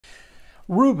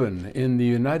Ruben in the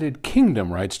United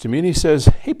Kingdom writes to me and he says,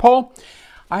 "Hey Paul,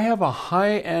 I have a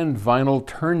high-end vinyl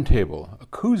turntable, a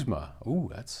Kuzma." Ooh,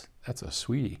 that's a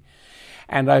sweetie.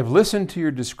 "And I've listened to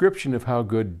your description of how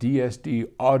good DSD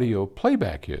audio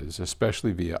playback is,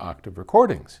 especially via octave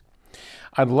recordings.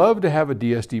 I'd love to have a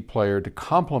DSD player to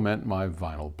complement my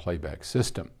vinyl playback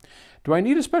system. Do I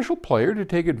need a special player to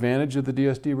take advantage of the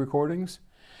DSD recordings?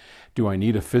 Do I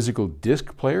need a physical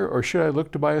disc player, or should I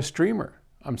look to buy a streamer?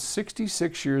 I'm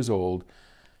 66 years old.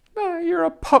 You're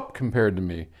a pup compared to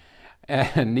me,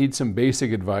 and need some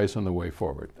basic advice on the way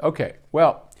forward." Okay,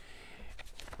 well,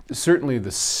 certainly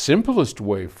the simplest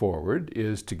way forward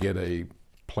is to get a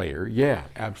player. Yeah,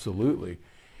 absolutely.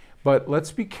 But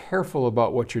let's be careful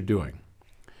about what you're doing.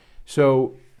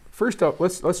 So first up,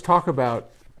 let's talk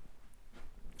about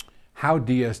how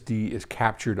DSD is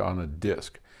captured on a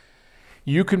disc.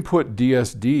 You can put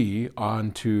DSD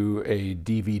onto a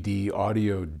DVD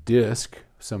audio disc.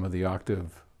 Some of the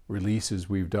octave releases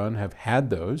we've done have had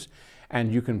those,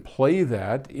 and you can play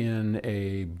that in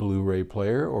a Blu-ray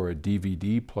player or a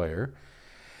DVD player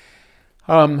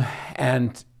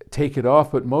and take it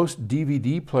off. But most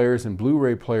DVD players and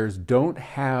Blu-ray players don't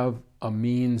have a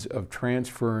means of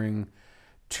transferring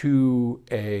to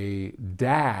a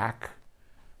DAC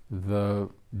the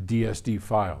DSD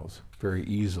files very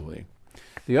easily.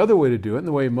 The other way to do it, and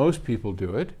the way most people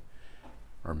do it,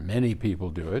 or many people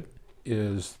do it,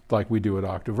 is like we do at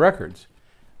Octave Records.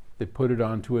 They put it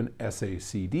onto an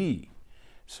SACD,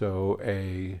 so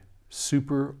a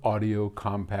super audio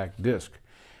compact disc.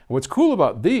 What's cool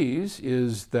about these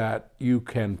is that you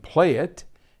can play it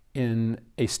in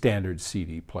a standard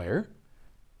CD player,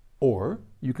 or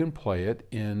you can play it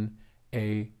in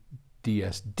a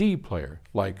DSD player,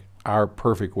 like our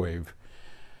Perfect Wave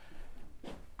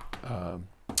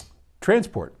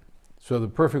transport. So the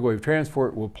Perfect Wave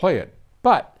transport will play it,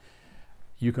 but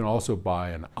you can also buy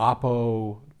an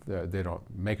Oppo. They don't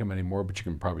make them anymore, but you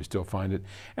can probably still find it.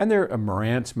 And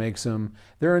Marantz makes them.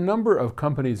 There are a number of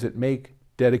companies that make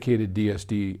dedicated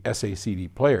DSD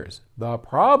SACD players. The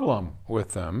problem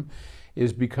with them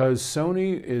is because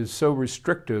Sony is so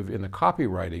restrictive in the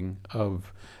copywriting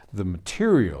of the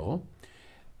material,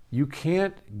 you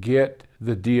can't get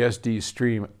the DSD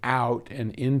stream out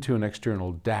and into an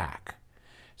external DAC.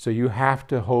 So you have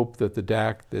to hope that the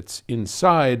DAC that's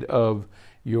inside of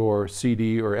your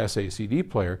CD or SACD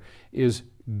player is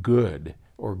good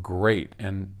or great,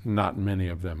 and not many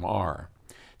of them are.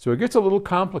 So it gets a little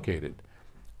complicated.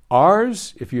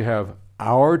 Ours, if you have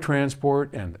our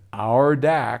transport and our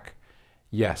DAC,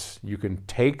 yes, you can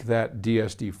take that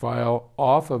DSD file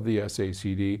off of the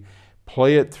SACD,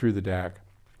 play it through the DAC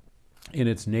in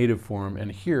its native form,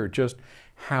 and hear just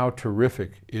how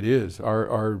terrific it is.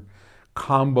 Our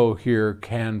combo here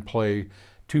can play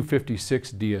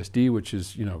 256 DSD, which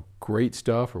is, great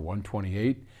stuff, or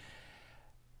 128.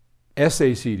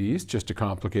 SACDs, just to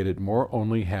complicate it more,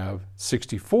 only have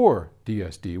 64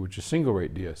 DSD, which is single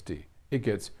rate DSD. It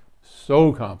gets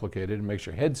so complicated it makes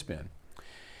your head spin.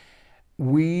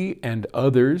 We and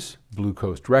others, Blue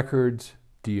Coast Records,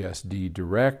 DSD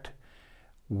Direct,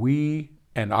 we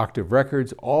and Octave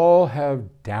Records all have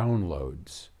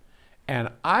downloads. And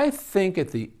I think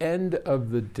at the end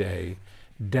of the day,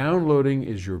 downloading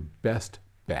is your best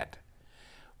bet.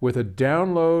 With a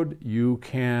download, you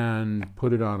can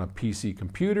put it on a PC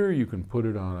computer, you can put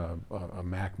it on a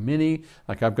Mac Mini.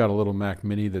 Like I've got a little Mac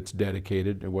Mini that's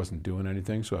dedicated. It wasn't doing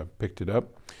anything, so I picked it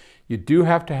up. You do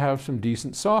have to have some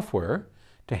decent software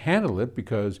to handle it,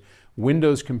 because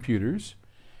Windows computers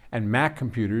and Mac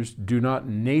computers do not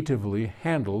natively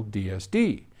handle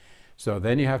DSD. So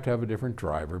then you have to have a different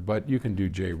driver, but you can do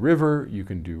JRiver, you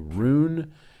can do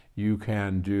Rune, you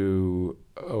can do,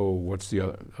 what's the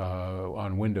other,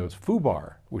 on Windows,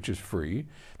 Foobar, which is free.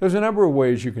 There's a number of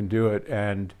ways you can do it,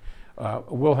 and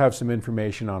we'll have some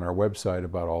information on our website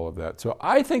about all of that. So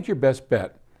I think your best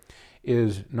bet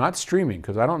is not streaming,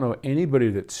 because I don't know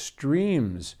anybody that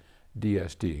streams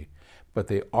DSD, but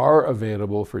they are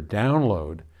available for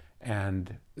download.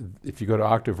 And if you go to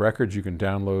Octave Records, you can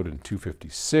download in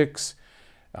 256,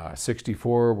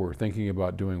 64. We're thinking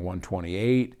about doing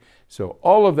 128. So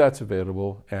all of that's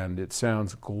available, and it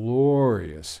sounds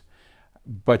glorious.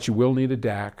 But you will need a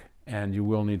DAC, and you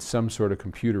will need some sort of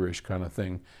computerish kind of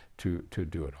thing to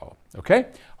do it all. Okay?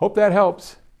 Hope that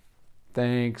helps.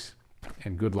 Thanks,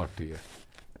 and good luck to you.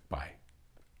 Bye.